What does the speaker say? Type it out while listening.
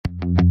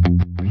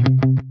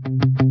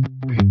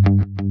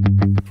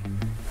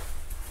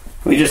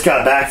We just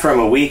got back from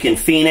a week in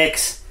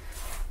Phoenix.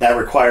 That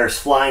requires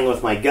flying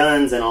with my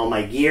guns and all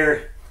my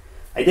gear.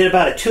 I did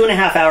about a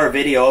 2.5-hour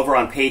video over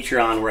on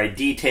Patreon where I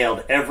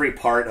detailed every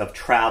part of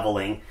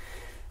traveling.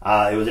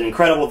 It was an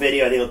incredible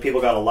video. I think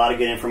people got a lot of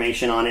good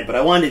information on it, but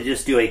I wanted to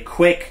just do a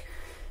quick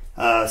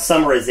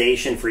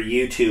summarization for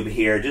YouTube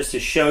here just to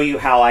show you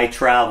how I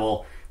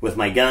travel with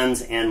my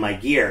guns and my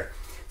gear.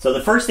 So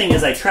the first thing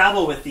is I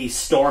travel with these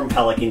Storm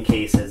Pelican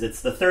cases.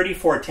 It's the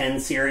 3410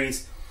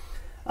 series.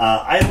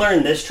 I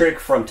learned this trick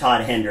from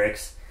Todd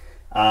Hendricks,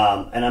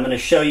 and I'm going to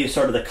show you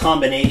sort of the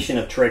combination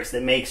of tricks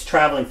that makes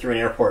traveling through an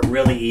airport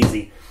really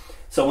easy.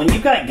 So when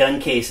you've got gun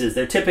cases,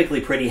 they're typically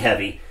pretty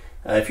heavy.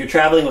 If you're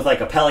traveling with like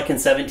a Pelican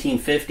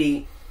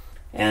 1750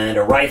 and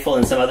a rifle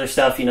and some other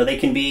stuff, you know, they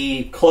can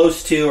be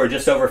close to or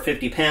just over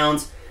 50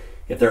 pounds.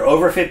 If they're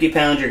over 50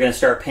 pounds, you're going to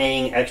start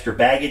paying extra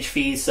baggage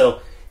fees.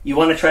 So you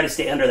want to try to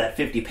stay under that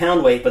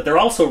 50-pound weight, but they're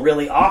also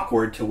really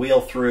awkward to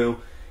wheel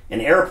through an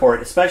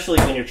airport, especially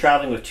when you're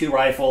traveling with 2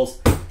 rifles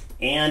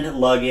and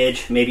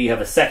luggage. Maybe you have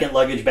a second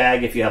luggage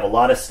bag if you have a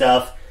lot of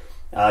stuff.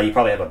 You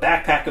probably have a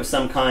backpack of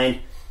some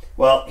kind.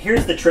 Well,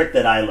 here's the trick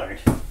that I learned.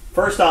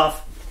 First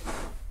off,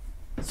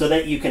 so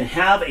that you can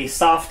have a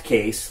soft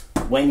case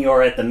when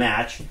you're at the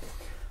match,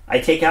 I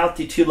take out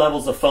the 2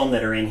 levels of foam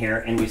that are in here,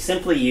 and we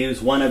simply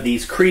use one of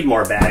these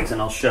Creedmoor bags,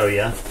 and I'll show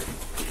you.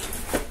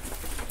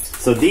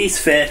 So these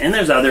fit, and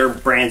there's other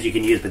brands you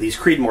can use, but these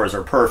Creedmoors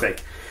are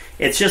perfect.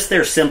 It's just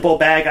their simple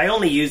bag. I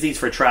only use these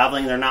for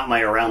traveling. They're not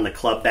my around the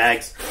club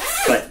bags,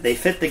 but they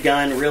fit the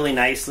gun really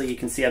nicely. You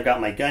can see I've got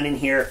my gun in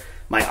here.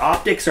 My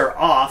optics are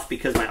off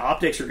because my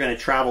optics are going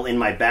to travel in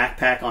my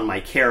backpack on my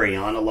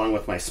carry-on along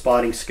with my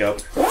spotting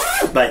scope.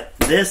 But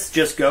this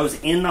just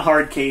goes in the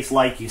hard case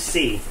like you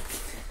see.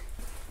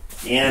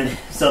 And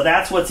so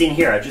that's what's in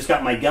here. I've just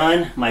got my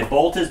gun. My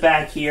bolt is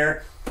back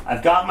here.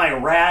 I've got my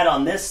rad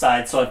on this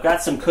side, so I've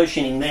got some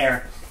cushioning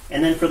there.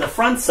 And then for the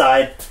front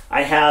side,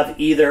 I have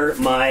either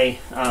my,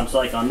 so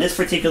like on this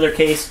particular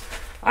case,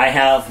 I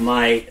have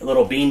my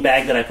little bean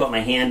bag that I put my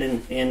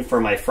hand in for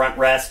my front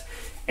rest.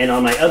 And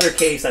on my other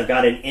case, I've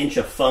got an inch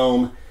of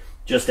foam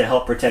just to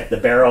help protect the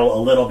barrel a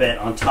little bit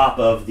on top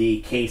of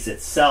the case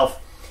itself.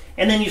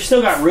 And then you've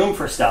still got room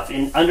for stuff.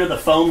 Under the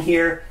foam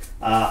here,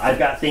 I've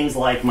got things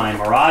like my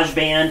Mirage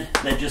band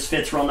that just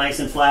fits real nice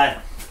and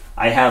flat.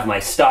 I have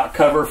my stock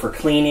cover for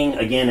cleaning.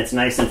 Again, it's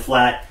nice and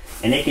flat,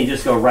 and it can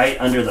just go right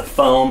under the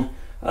foam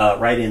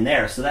right in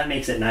there. So that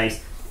makes it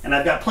nice. And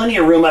I've got plenty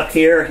of room up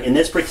here. In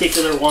this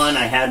particular one,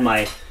 I had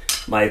my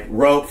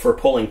rope for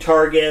pulling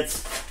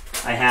targets.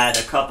 I had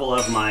a couple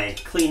of my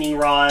cleaning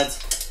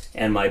rods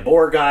and my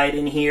bore guide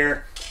in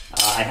here.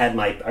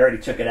 I already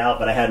took it out,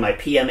 but I had my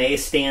PMA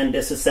stand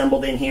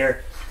disassembled in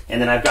here.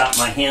 And then I've got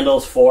my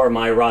handles for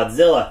my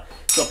Rodzilla.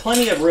 So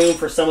plenty of room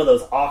for some of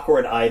those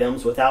awkward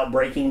items without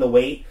breaking the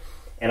weight.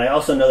 And I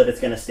also know that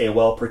it's going to stay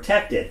well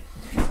protected.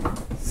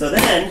 So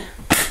then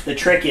the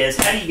trick is,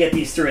 how do you get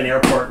these through an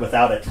airport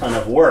without a ton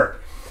of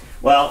work?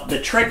 Well,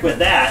 the trick with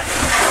that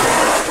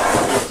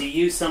is to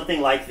use something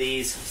like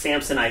these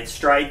Samsonite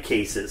Stride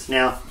cases.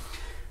 Now,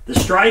 the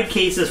Stride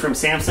cases from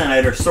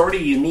Samsonite are sort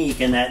of unique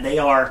in that they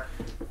are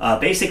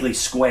basically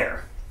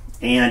square.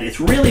 And it's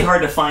really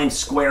hard to find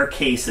square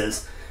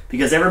cases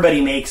because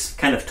everybody makes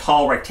kind of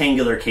tall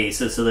rectangular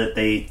cases so that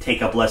they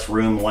take up less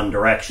room one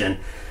direction.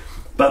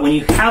 But when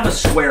you have a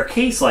square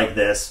case like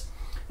this,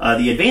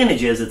 the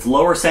advantage is it's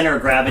lower center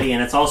of gravity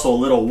and it's also a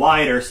little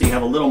wider, so you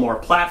have a little more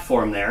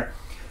platform there.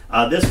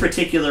 This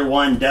particular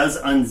one does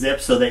unzip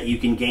so that you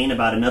can gain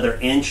about another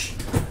inch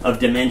of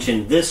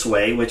dimension this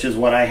way, which is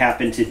what I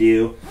happen to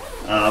do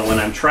when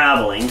I'm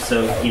traveling.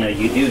 So, you know,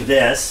 you do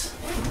this,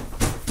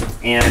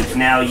 and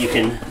now you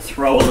can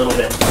throw a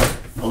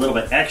little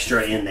bit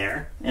extra in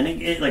there. And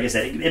like I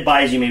said, it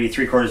buys you maybe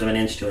 3/4 of an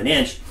inch to an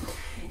inch.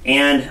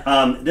 And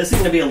this is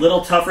going to be a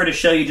little tougher to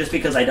show you just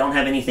because I don't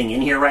have anything in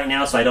here right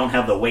now, so I don't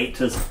have the weight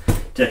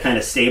to kind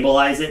of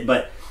stabilize it.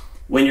 But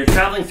when you're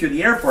traveling through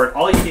the airport,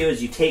 all you do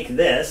is you take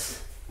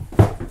this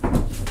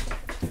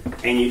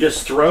and you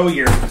just throw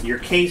your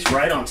case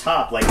right on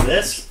top like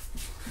this,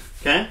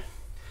 okay?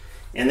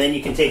 And then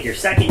you can take your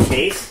second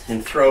case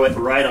and throw it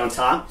right on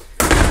top.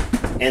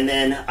 And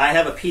then I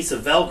have a piece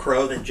of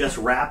Velcro that just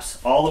wraps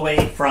all the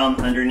way from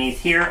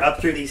underneath here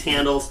up through these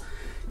handles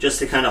just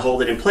to kind of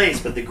hold it in place.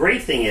 But the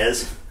great thing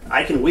is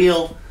I can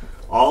wheel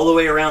all the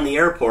way around the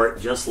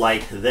airport just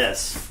like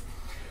this.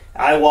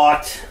 I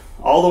walked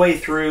all the way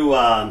through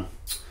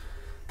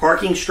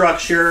parking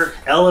structure,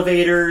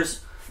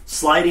 elevators,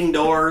 sliding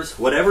doors,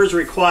 whatever's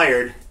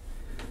required.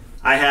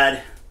 I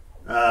had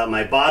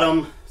my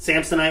bottom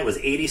Samsonite was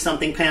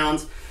 80-something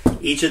pounds.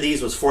 Each of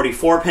these was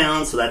 44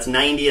 pounds, so that's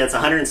 90, that's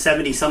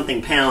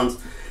 170-something pounds.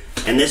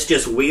 And this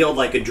just wheeled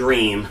like a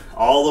dream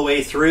all the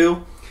way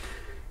through.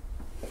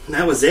 And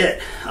that was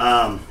it.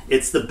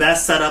 It's the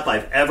best setup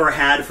I've ever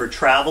had for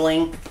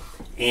traveling,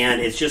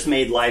 and it's just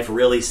made life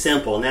really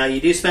simple. Now,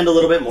 you do spend a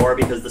little bit more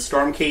because the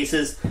Storm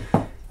cases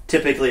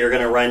typically are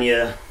going to run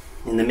you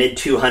in the mid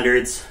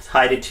 200s,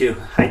 high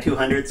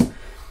 200s.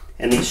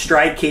 And these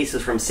Stride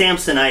cases from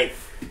Samsonite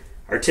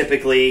are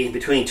typically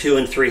between $200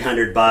 and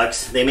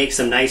 $300. They make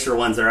some nicer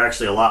ones that are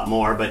actually a lot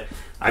more, but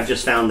I've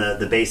just found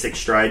the basic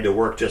Stride to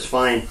work just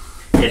fine.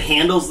 It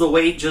handles the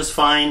weight just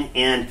fine,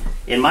 and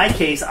in my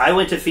case, I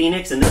went to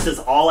Phoenix and this is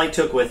all I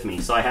took with me.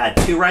 So I had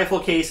 2 rifle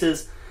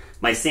cases,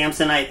 my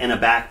Samsonite, and a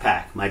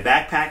backpack. My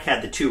backpack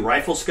had the 2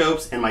 rifle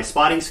scopes and my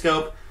spotting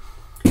scope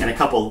and a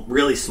couple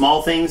really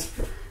small things.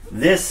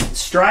 This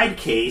Stride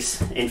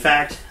case, in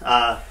fact,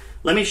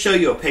 let me show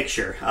you a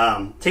picture.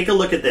 Take a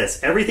look at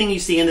this. Everything you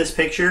see in this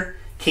picture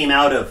came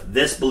out of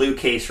this blue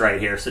case right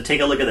here. So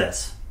take a look at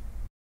this.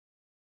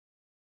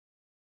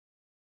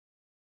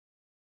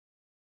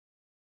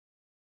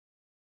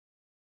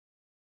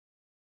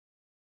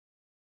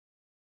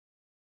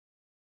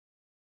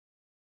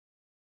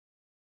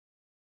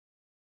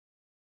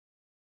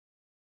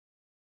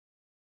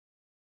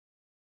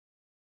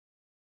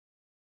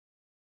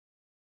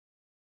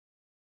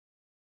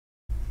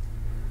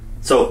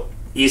 So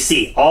you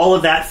see all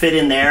of that fit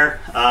in there,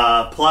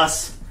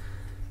 plus,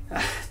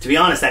 to be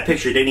honest, that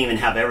picture didn't even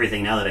have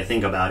everything now that I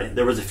think about it.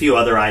 There was a few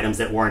other items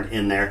that weren't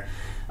in there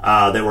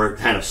that were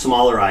kind of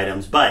smaller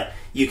items, but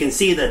you can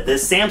see that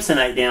this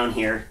Samsonite down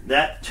here,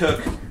 that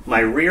took my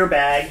rear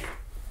bag,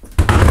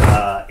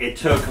 it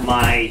took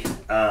my,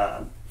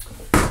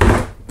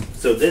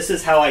 so this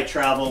is how I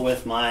travel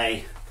with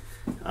my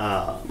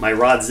my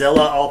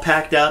Rodzilla all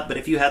packed up, but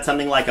if you had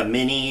something like a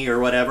Mini or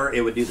whatever,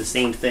 it would do the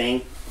same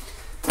thing.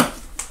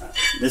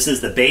 This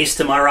is the base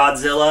to my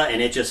Rodzilla,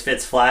 and it just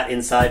fits flat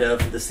inside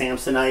of the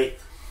Samsonite.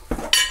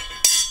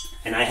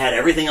 And I had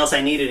everything else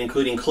I needed,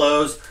 including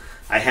clothes.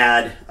 I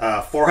had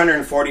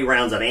 440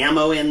 rounds of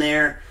ammo in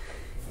there,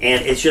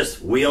 and it's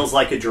just wheels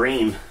like a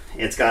dream.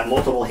 It's got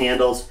multiple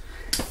handles.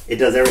 It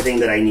does everything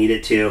that I need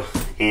it to,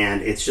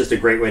 and it's just a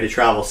great way to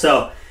travel.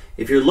 So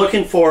if you're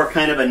looking for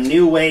kind of a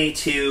new way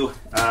to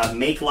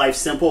make life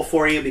simple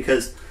for you,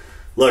 because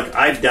look,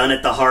 I've done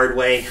it the hard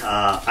way.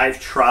 I've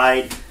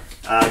tried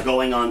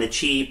going on the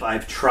cheap.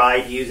 I've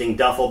tried using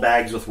duffel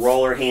bags with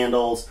roller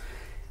handles.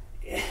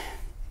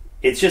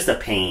 It's just a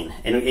pain,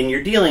 and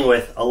you're dealing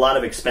with a lot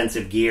of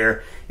expensive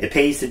gear. It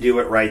pays to do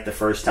it right the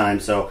first time.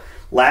 So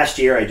last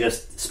year I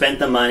just spent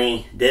the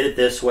money, did it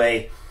this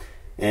way,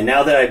 and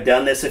now that I've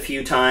done this a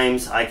few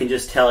times, I can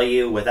just tell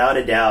you without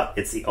a doubt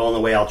it's the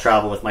only way I'll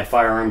travel with my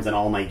firearms and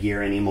all my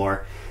gear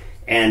anymore.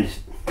 And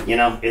you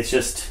know, it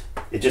just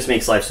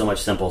makes life so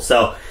much simple.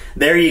 So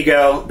there you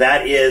go.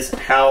 That is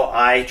how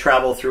I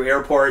travel through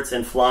airports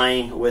and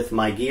flying with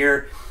my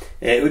gear.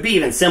 It would be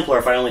even simpler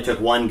if I only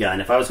took one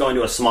gun. If I was going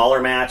to a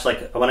smaller match,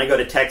 like when I go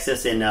to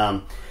Texas in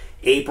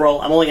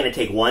April, I'm only going to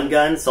take one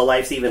gun, so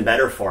life's even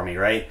better for me,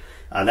 right?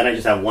 Then I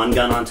just have one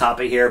gun on top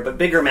of here. But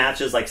bigger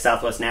matches like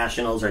Southwest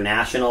Nationals or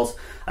Nationals,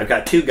 I've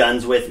got 2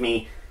 guns with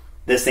me.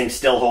 This thing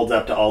still holds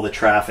up to all the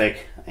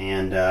traffic,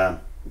 and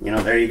you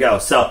know, there you go.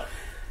 So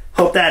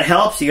hope that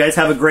helps. You guys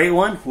have a great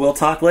one. We'll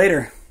talk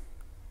later.